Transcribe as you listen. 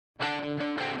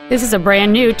This is a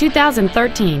brand new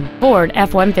 2013 Ford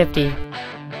F-150.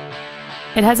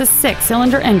 It has a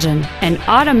 6-cylinder engine, an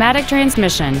automatic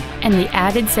transmission, and the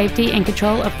added safety and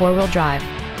control of 4-wheel drive.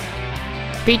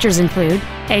 Features include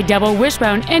a double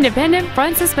wishbone independent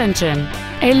front suspension,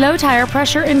 a low tire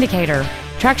pressure indicator,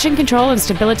 traction control and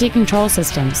stability control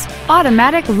systems,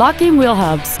 automatic locking wheel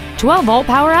hubs, 12-volt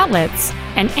power outlets,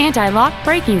 an anti-lock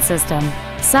braking system,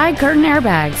 side curtain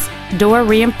airbags, door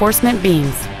reinforcement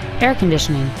beams, air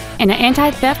conditioning, and an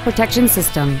anti-theft protection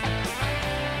system.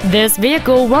 This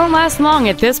vehicle won't last long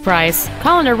at this price.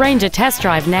 Call and arrange a test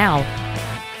drive now.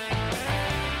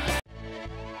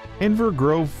 Inver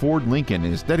Grove Ford Lincoln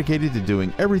is dedicated to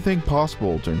doing everything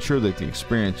possible to ensure that the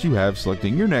experience you have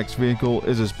selecting your next vehicle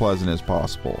is as pleasant as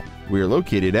possible. We are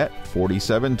located at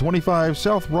 4725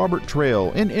 South Robert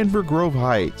Trail in Inver Grove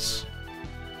Heights.